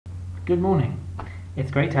Good morning.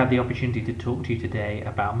 It's great to have the opportunity to talk to you today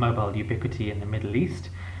about mobile ubiquity in the Middle East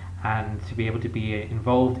and to be able to be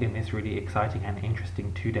involved in this really exciting and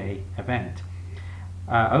interesting two-day event.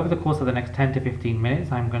 Over the course of the next 10 to 15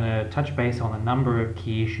 minutes, I'm going to touch base on a number of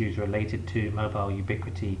key issues related to mobile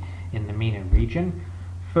ubiquity in the MENA region.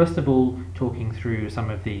 First of all, talking through some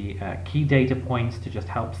of the key data points to just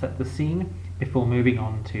help set the scene before moving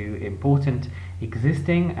on to important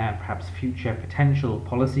existing and perhaps future potential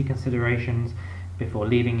policy considerations, before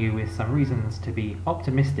leaving you with some reasons to be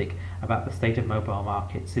optimistic about the state of mobile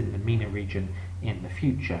markets in the MENA region in the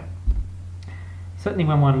future. Certainly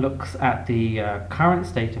when one looks at the current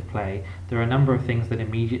state of play, there are a number of things that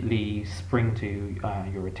immediately spring to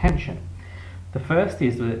your attention. The first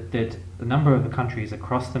is that a number of the countries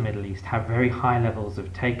across the Middle East have very high levels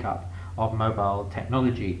of take-up of mobile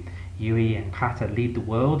technology. UAE and Qatar lead the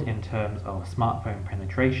world in terms of smartphone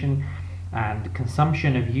penetration, and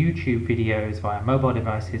consumption of YouTube videos via mobile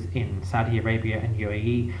devices in Saudi Arabia and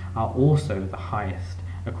UAE are also the highest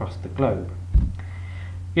across the globe.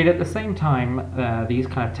 Yet at the same time, these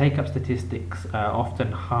kind of take-up statistics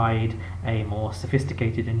often hide a more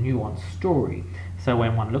sophisticated and nuanced story. So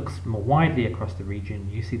when one looks more widely across the region,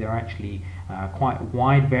 you see there are actually quite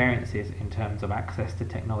wide variances in terms of access to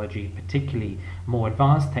technology, particularly more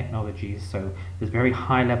advanced technologies. So there's very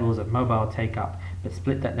high levels of mobile take-up, but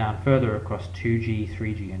split that down further across 2G,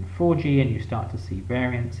 3G and 4G, and you start to see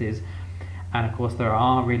variances. And of course there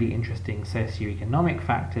are really interesting socioeconomic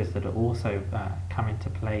factors that are also come into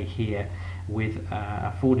play here, with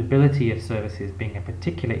affordability of services being a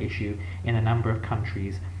particular issue in a number of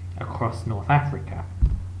countries across North Africa.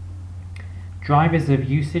 Drivers of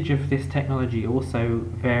usage of this technology also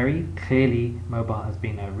vary. Clearly mobile has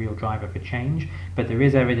been a real driver for change, but there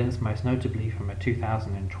is evidence, most notably from a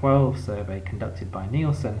 2012 survey conducted by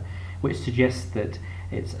Nielsen, which suggests that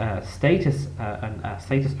it's status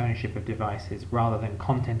ownership of devices rather than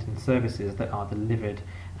content and services that are delivered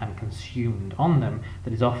and consumed on them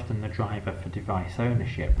that is often the driver for device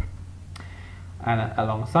ownership. And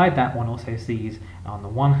alongside that, one also sees, on the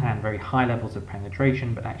one hand, very high levels of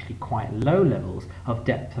penetration, but actually quite low levels of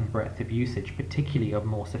depth and breadth of usage, particularly of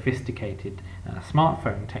more sophisticated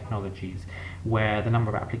smartphone technologies, where the number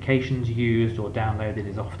of applications used or downloaded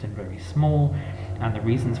is often very small, and the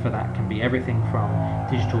reasons for that can be everything from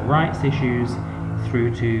digital rights issues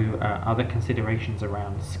through to other considerations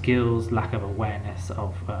around skills, lack of awareness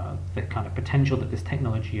of the kind of potential that this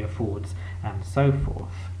technology affords, and so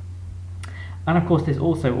forth. And of course this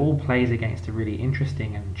also all plays against a really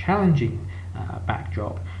interesting and challenging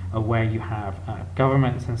backdrop where you have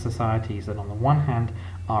governments and societies that on the one hand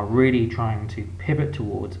are really trying to pivot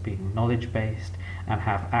towards being knowledge-based and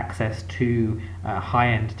have access to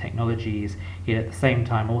high-end technologies, yet at the same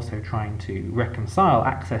time also trying to reconcile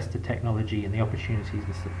access to technology and the opportunities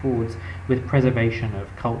this affords with preservation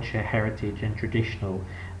of culture, heritage and traditional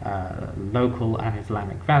local and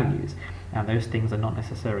Islamic values. And those things are not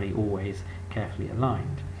necessarily always carefully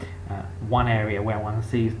aligned. One area where one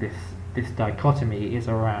sees this dichotomy is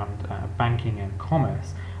around banking and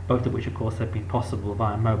commerce, both of which of course have been possible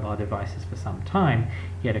via mobile devices for some time,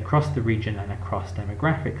 yet across the region and across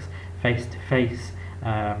demographics, face-to-face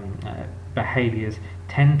behaviours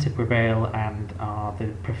tend to prevail and are the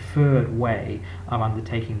preferred way of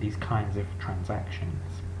undertaking these kinds of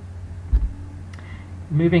transactions.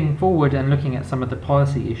 Moving forward and looking at some of the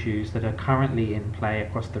policy issues that are currently in play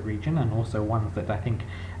across the region, and also ones that I think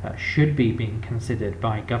should be being considered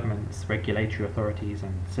by governments, regulatory authorities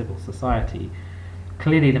and civil society.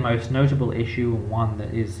 Clearly the most notable issue, and one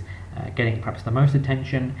that is getting perhaps the most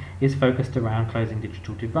attention, is focused around closing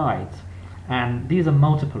digital divides. And these are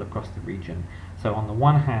multiple across the region. So on the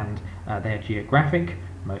one hand, they are geographic.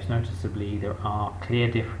 Most noticeably, there are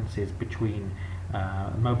clear differences between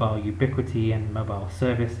mobile ubiquity and mobile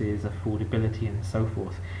services, affordability and so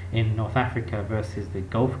forth in North Africa versus the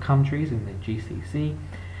Gulf countries in the GCC.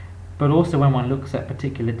 But also when one looks at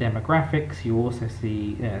particular demographics, you also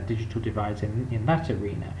see digital divides in that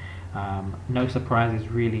arena. No surprises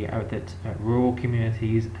really out that rural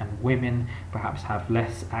communities and women perhaps have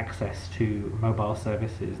less access to mobile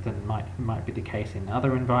services than might be the case in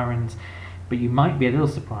other environments. But you might be a little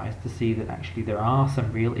surprised to see that actually there are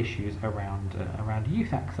some real issues around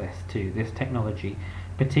youth access to this technology,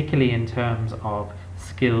 particularly in terms of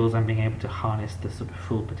skills and being able to harness the sort of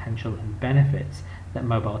full potential and benefits that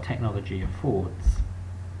mobile technology affords.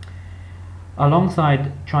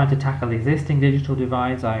 Alongside trying to tackle existing digital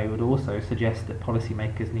divides, I would also suggest that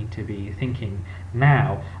policymakers need to be thinking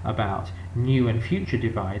now about new and future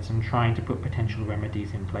divides and trying to put potential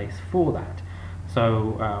remedies in place for that.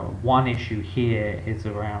 So one issue here is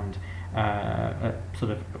around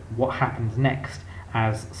sort of what happens next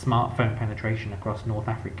as smartphone penetration across North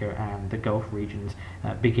Africa and the Gulf regions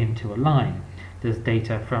begin to align. There's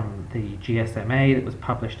data from the GSMA that was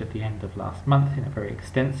published at the end of last month in a very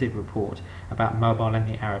extensive report about mobile in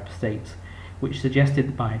the Arab states, which suggested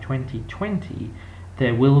that by 2020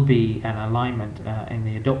 there will be an alignment in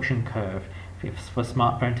the adoption curve for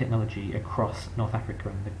smartphone technology across North Africa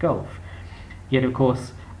and the Gulf. Yet, of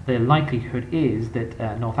course, the likelihood is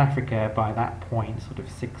that North Africa, by that point, sort of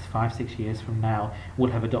 5-6 years from now, will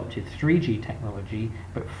have adopted 3G technology,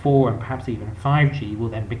 but 4 and perhaps even 5G will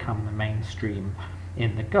then become the mainstream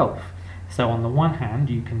in the Gulf. So on the one hand,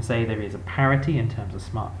 you can say there is a parity in terms of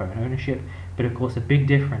smartphone ownership, but of course a big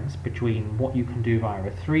difference between what you can do via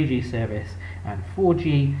a 3G service and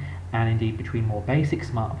 4G, and indeed between more basic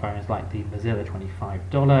smartphones like the Mozilla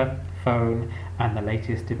 $25 phone and the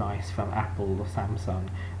latest device from Apple or Samsung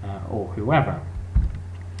or whoever.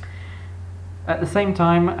 At the same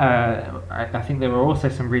time, I think there are also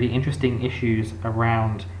some really interesting issues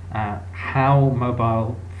around how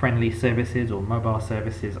mobile-friendly services or mobile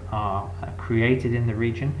services are created in the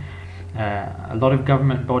region. A lot of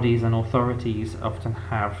government bodies and authorities often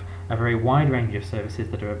have a very wide range of services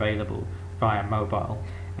that are available via mobile,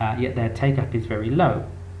 yet their take-up is very low.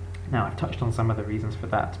 Now, I've touched on some of the reasons for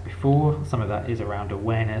that before. Some of that is around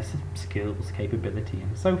awareness, skills, capability,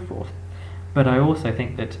 and so forth. But I also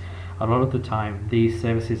think that a lot of the time these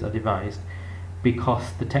services are devised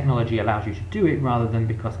because the technology allows you to do it rather than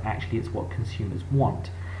because actually it's what consumers want.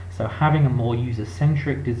 So having a more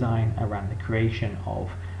user-centric design around the creation of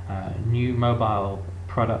new mobile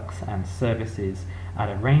products and services at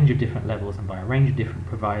a range of different levels and by a range of different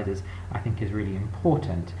providers, I think is really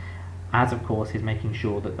important, as of course is making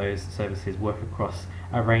sure that those services work across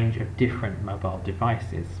a range of different mobile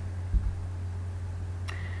devices.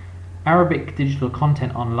 Arabic digital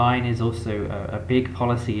content online is also a big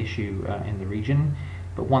policy issue in the region,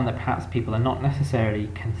 but one that perhaps people are not necessarily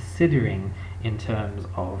considering in terms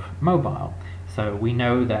of mobile. So we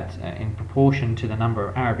know that in proportion to the number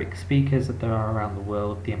of Arabic speakers that there are around the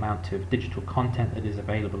world, the amount of digital content that is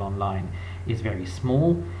available online is very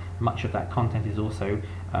small. Much of that content is also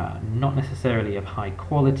not necessarily of high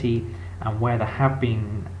quality, and where there have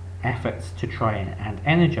been efforts to try and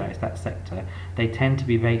energize that sector, they tend to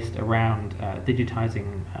be based around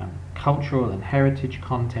digitizing cultural and heritage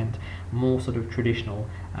content, more sort of traditional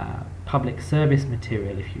public service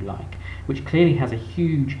material, if you like, which clearly has a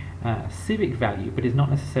huge civic value, but is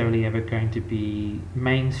not necessarily ever going to be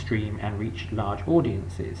mainstream and reach large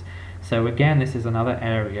audiences. So again, this is another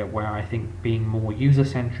area where I think being more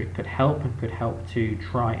user-centric could help, and could help to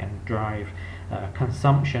try and drive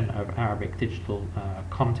consumption of Arabic digital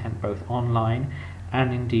content both online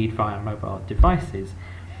and indeed via mobile devices.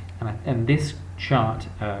 And this chart,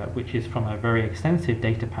 which is from a very extensive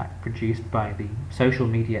data pack produced by the social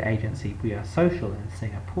media agency We Are Social in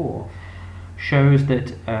Singapore, shows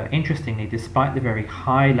that interestingly, despite the very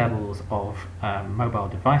high levels of mobile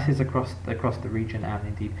devices across the region, and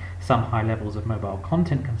indeed some high levels of mobile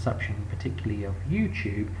content consumption, particularly of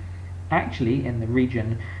YouTube, actually in the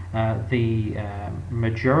region the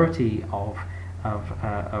majority of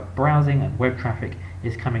browsing and web traffic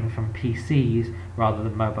is coming from PCs rather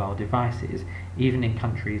than mobile devices, even in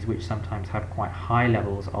countries which sometimes have quite high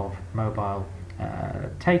levels of mobile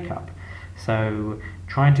take-up. So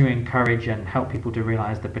trying to encourage and help people to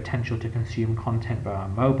realize the potential to consume content via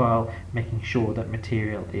mobile, making sure that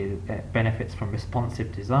material benefits from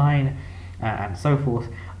responsive design and so forth,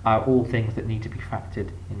 are all things that need to be factored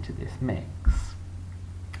into this mix.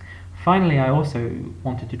 Finally, I also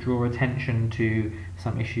wanted to draw attention to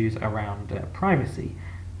some issues around privacy.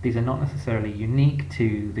 These are not necessarily unique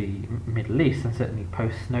to the Middle East, and certainly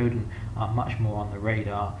post-Snowden are much more on the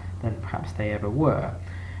radar than perhaps they ever were.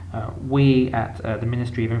 We at the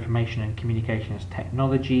Ministry of Information and Communications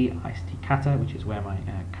Technology, ICT Qatar, which is where my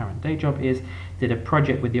current day job is, did a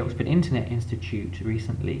project with the Oxford Internet Institute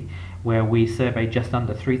recently, where we surveyed just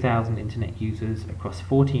under 3,000 internet users across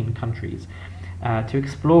 14 countries to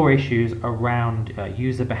explore issues around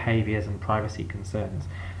user behaviours and privacy concerns.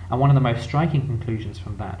 And one of the most striking conclusions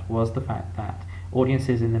from that was the fact that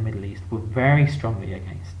audiences in the Middle East were very strongly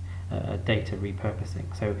against data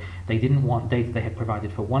repurposing. So they didn't want data they had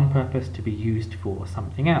provided for one purpose to be used for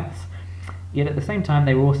something else. Yet at the same time,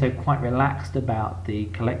 they were also quite relaxed about the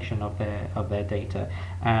collection of their data,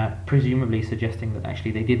 presumably suggesting that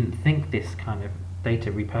actually they didn't think this kind of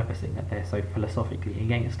data repurposing that they're so philosophically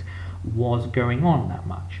against was going on that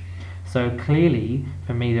much. So clearly,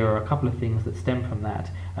 for me, there are a couple of things that stem from that.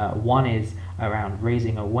 One is around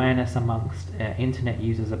raising awareness amongst internet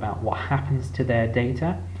users about what happens to their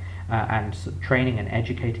data, and training and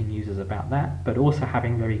educating users about that, but also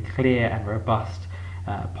having very clear and robust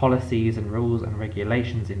policies and rules and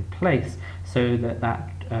regulations in place so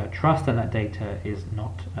that trust and that data is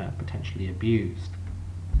not potentially abused.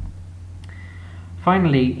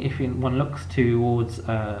 Finally, if one looks towards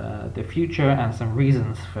the future and some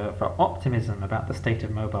reasons for optimism about the state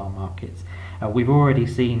of mobile markets, we've already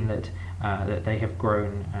seen that they have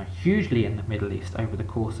grown hugely in the Middle East over the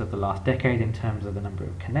course of the last decade in terms of the number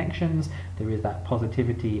of connections. There is that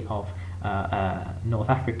positivity of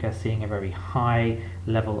North Africa seeing a very high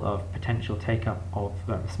level of potential take-up of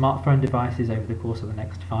smartphone devices over the course of the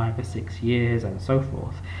next 5 or 6 years and so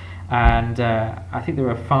forth. And I think there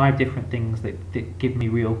are 5 different things that give me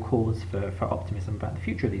real cause for optimism about the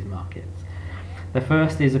future of these markets. The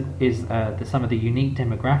first is some of the unique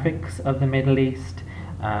demographics of the Middle East,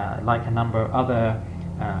 like a number of other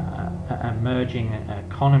emerging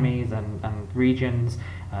economies and regions.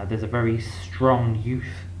 There's a very strong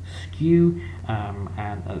youth skew, and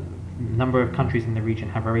a number of countries in the region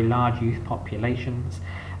have very large youth populations.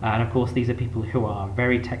 And of course, these are people who are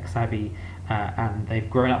very tech savvy and they've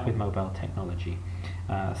grown up with mobile technology.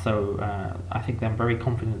 So I think I'm very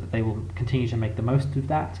confident that they will continue to make the most of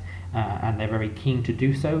that, and they're very keen to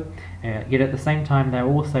do so. Yet at the same time, they're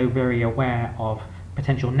also very aware of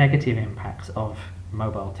potential negative impacts of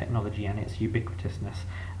mobile technology and its ubiquitousness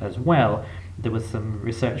as well. There was some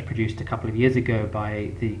research produced a couple of years ago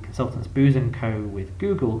by the consultants Booz & Co. with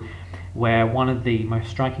Google, where one of the most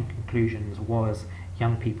striking conclusions was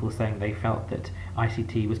young people saying they felt that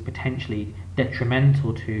ICT was potentially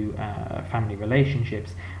detrimental to family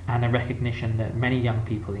relationships, and a recognition that many young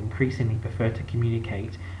people increasingly prefer to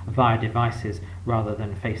communicate via devices rather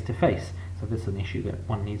than face-to-face. So this is an issue that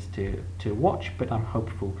one needs to watch, but I'm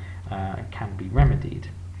hopeful can be remedied.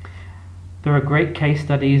 There are great case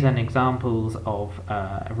studies and examples of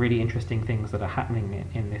really interesting things that are happening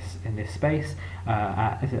in this space.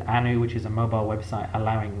 Anu, which is a mobile website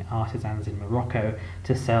allowing artisans in Morocco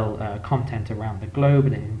to sell content around the globe,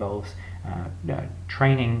 and it involves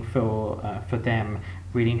training for them,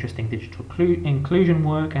 really interesting digital inclusion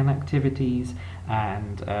work and activities,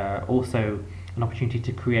 and also an opportunity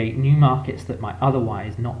to create new markets that might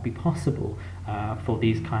otherwise not be possible for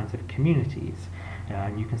these kinds of communities.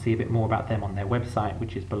 And you can see a bit more about them on their website,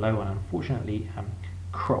 which is below and unfortunately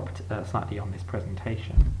cropped slightly on this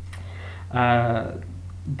presentation.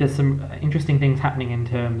 There's some interesting things happening in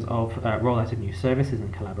terms of rollout of new services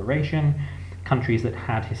and collaboration. Countries that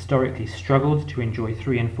had historically struggled to enjoy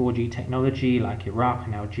 3 and 4G technology, like Iraq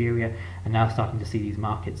and Algeria, are now starting to see these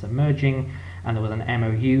markets emerging. And there was an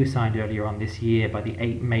MOU signed earlier on this year by the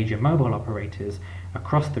 8 major mobile operators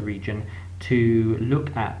across the region to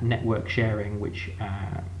look at network sharing, which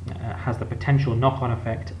has the potential knock-on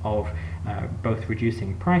effect of both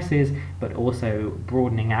reducing prices but also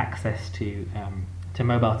broadening access to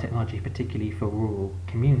mobile technology, particularly for rural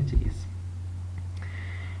communities.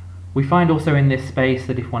 We find also in this space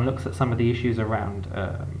that if one looks at some of the issues around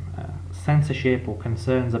censorship or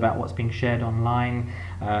concerns about what's being shared online,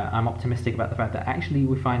 I'm optimistic about the fact that actually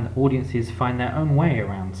we find that audiences find their own way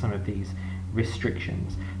around some of these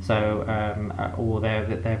restrictions. So, or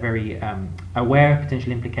they're very aware of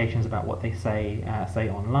potential implications about what they say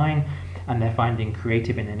online, and they're finding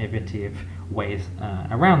creative and innovative ways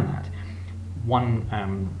around that.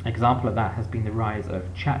 One example of that has been the rise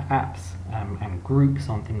of chat apps and groups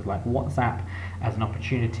on things like WhatsApp as an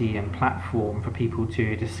opportunity and platform for people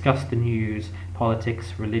to discuss the news,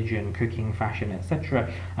 politics, religion, cooking, fashion,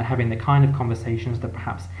 etc., and having the kind of conversations that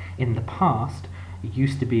perhaps in the past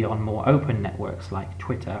used to be on more open networks like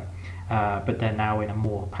Twitter, but they're now in a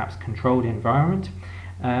more perhaps controlled environment.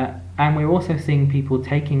 And we're also seeing people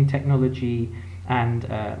taking technology and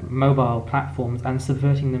mobile platforms and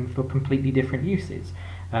subverting them for completely different uses.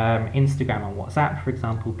 Instagram and WhatsApp, for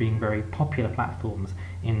example, being very popular platforms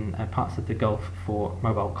in parts of the Gulf for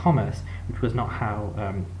mobile commerce, which was not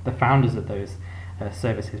how the founders of those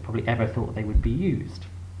services probably ever thought they would be used.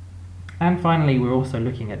 And finally, we're also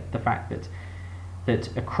looking at the fact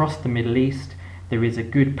that across the Middle East there is a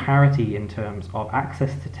good parity in terms of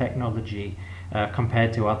access to technology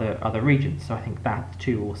compared to other regions. So I think that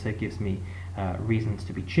too also gives me reasons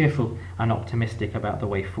to be cheerful and optimistic about the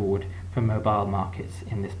way forward for mobile markets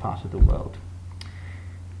in this part of the world.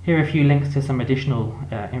 Here are a few links to some additional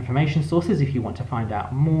information sources if you want to find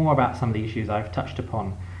out more about some of the issues I've touched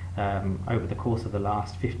upon over the course of the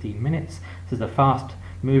last 15 minutes. This is a fast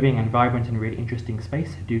moving and vibrant and really interesting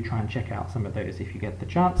space, so do try and check out some of those if you get the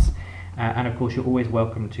chance. And of course you're always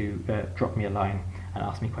welcome to drop me a line and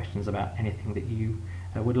ask me questions about anything that you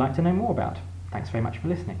would like to know more about. Thanks very much for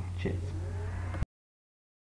listening. Cheers.